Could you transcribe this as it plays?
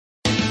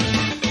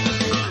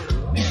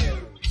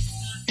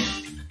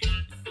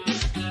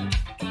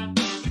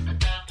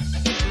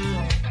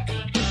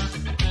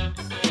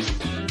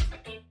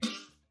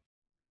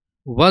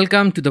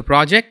Welcome to the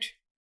project.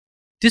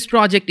 This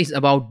project is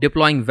about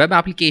deploying web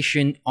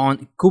application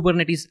on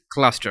Kubernetes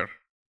cluster.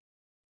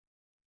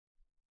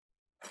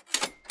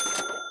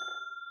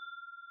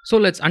 So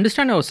let's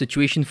understand our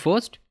situation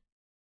first.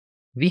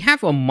 We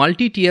have a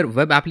multi-tier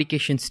web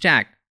application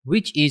stack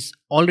which is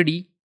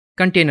already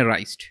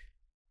containerized.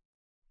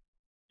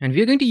 And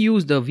we are going to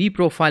use the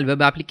vProfile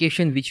web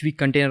application which we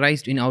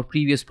containerized in our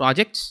previous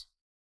projects.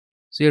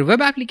 So your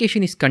web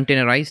application is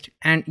containerized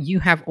and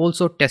you have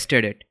also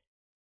tested it.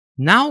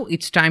 Now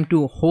it's time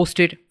to host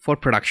it for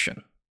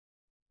production.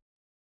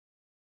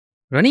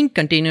 Running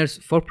containers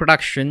for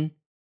production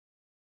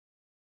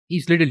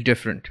is a little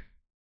different.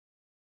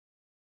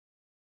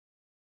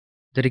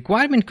 The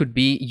requirement could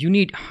be you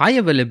need high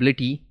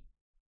availability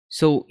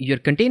so your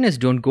containers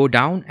don't go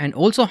down, and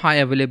also high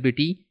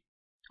availability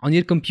on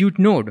your compute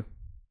node.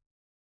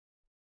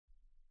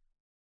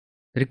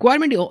 The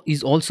requirement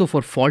is also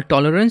for fault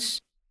tolerance.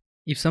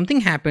 If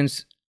something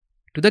happens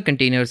to the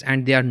containers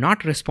and they are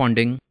not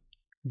responding,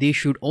 they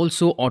should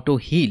also auto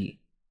heal.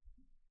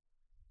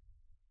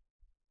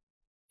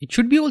 It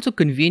should be also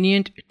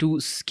convenient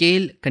to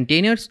scale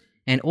containers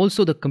and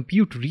also the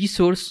compute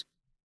resource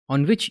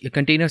on which your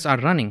containers are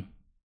running.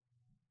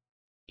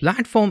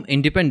 Platform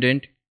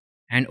independent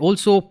and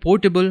also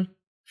portable,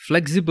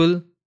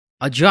 flexible,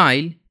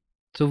 agile.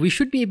 So we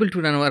should be able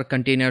to run our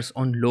containers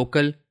on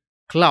local,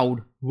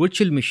 cloud,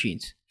 virtual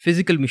machines,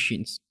 physical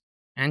machines,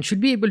 and should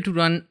be able to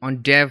run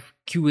on dev,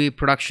 QA,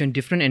 production,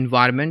 different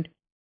environment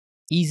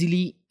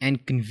easily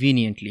and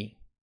conveniently.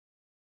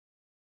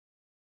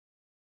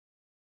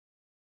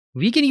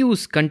 We can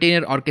use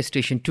container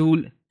orchestration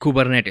tool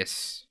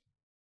Kubernetes.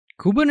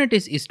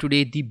 Kubernetes is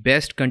today the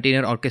best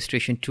container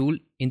orchestration tool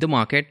in the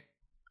market.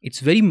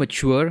 It's very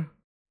mature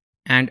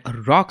and a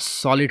rock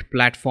solid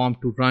platform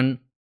to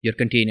run your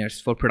containers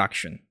for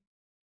production.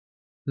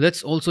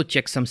 Let's also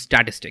check some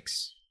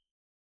statistics.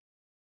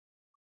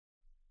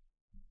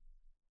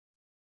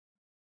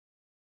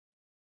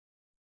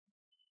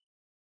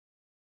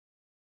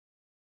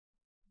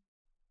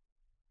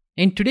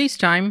 In today's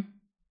time,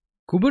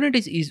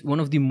 Kubernetes is one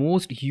of the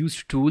most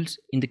used tools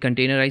in the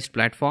containerized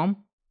platform,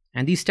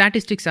 and these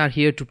statistics are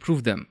here to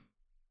prove them.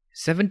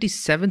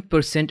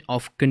 77%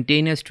 of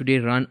containers today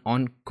run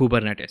on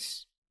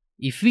Kubernetes.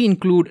 If we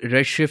include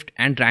Redshift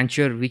and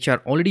Rancher, which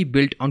are already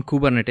built on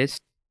Kubernetes,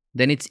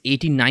 then it's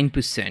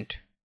 89%.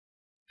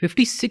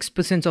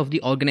 56% of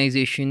the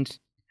organizations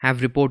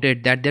have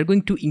reported that they're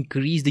going to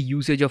increase the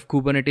usage of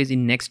Kubernetes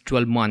in next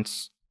 12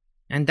 months,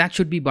 and that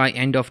should be by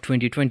end of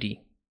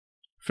 2020.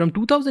 From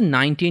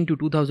 2019 to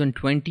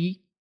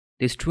 2020,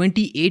 there's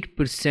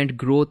 28%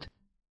 growth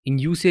in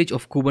usage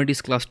of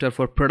Kubernetes cluster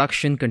for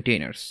production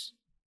containers.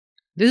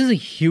 This is a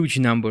huge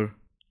number.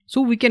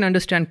 So we can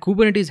understand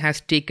Kubernetes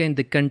has taken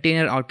the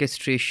container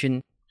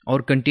orchestration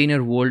or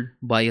container world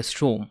by a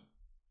storm.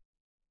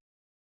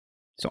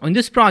 So in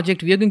this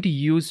project, we are going to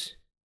use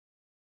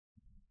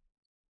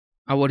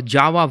our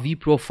Java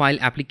vProfile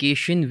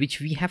application,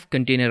 which we have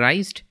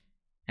containerized,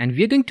 and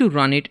we are going to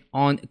run it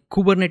on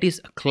Kubernetes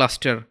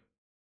cluster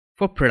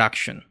for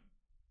production.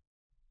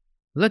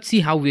 Let's see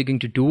how we're going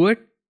to do it.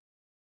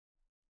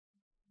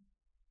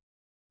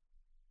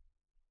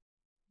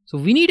 So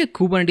we need a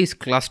Kubernetes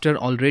cluster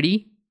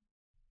already,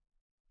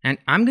 and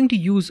I'm going to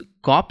use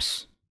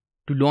kops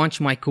to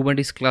launch my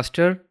Kubernetes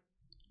cluster.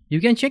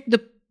 You can check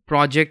the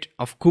project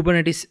of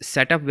Kubernetes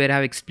setup where I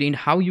have explained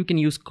how you can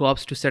use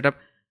kops to set up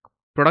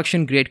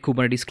production grade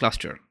Kubernetes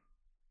cluster.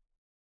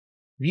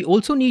 We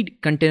also need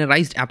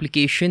containerized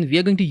application. We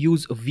are going to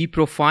use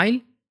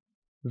vProfile.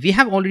 We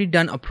have already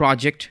done a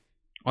project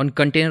on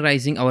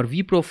containerizing our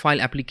vProfile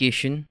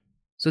application.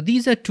 So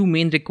these are two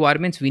main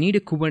requirements. We need a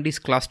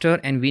Kubernetes cluster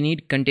and we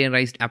need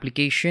containerized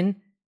application,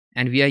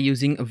 and we are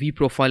using a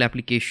vProfile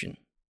application.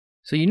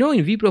 So in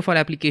vProfile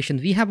application,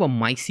 we have a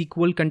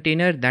MySQL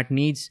container that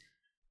needs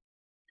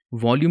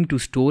volume to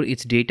store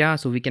its data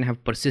so we can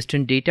have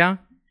persistent data.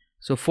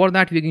 So for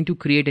that, we're going to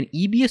create an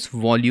EBS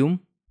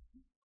volume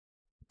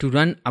to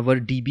run our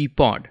DB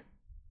pod.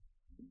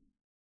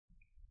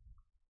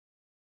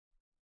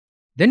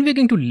 Then we're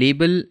going to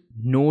label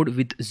node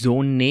with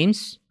zone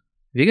names.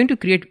 We're going to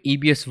create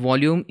EBS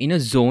volume in a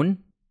zone,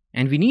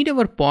 and we need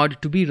our pod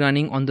to be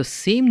running on the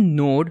same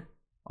node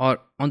or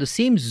on the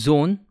same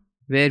zone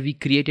where we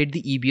created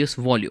the EBS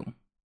volume.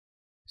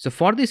 So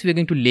for this, we're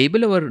going to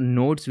label our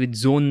nodes with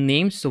zone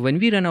names. So when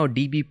we run our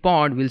DB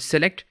pod, we'll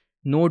select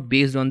node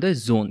based on the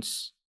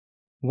zones.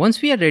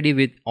 Once we are ready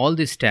with all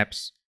these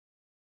steps,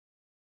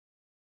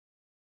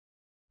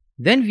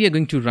 then we are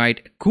going to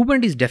write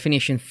Kubernetes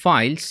definition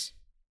files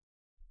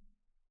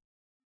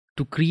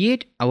to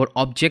create our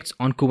objects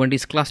on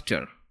Kubernetes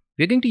cluster.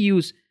 We're going to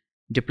use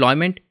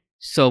deployment,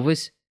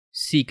 service,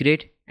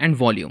 secret, and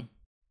volume.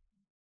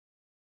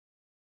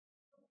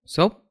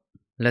 So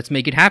let's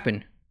make it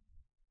happen.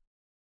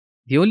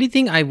 The only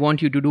thing I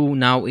want you to do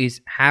now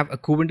is have a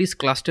Kubernetes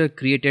cluster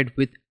created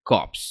with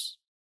kops,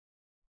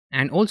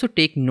 and also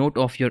take note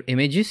of your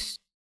images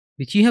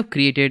which you have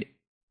created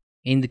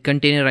in the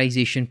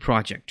containerization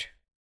project.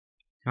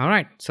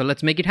 Alright, so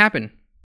let's make it happen.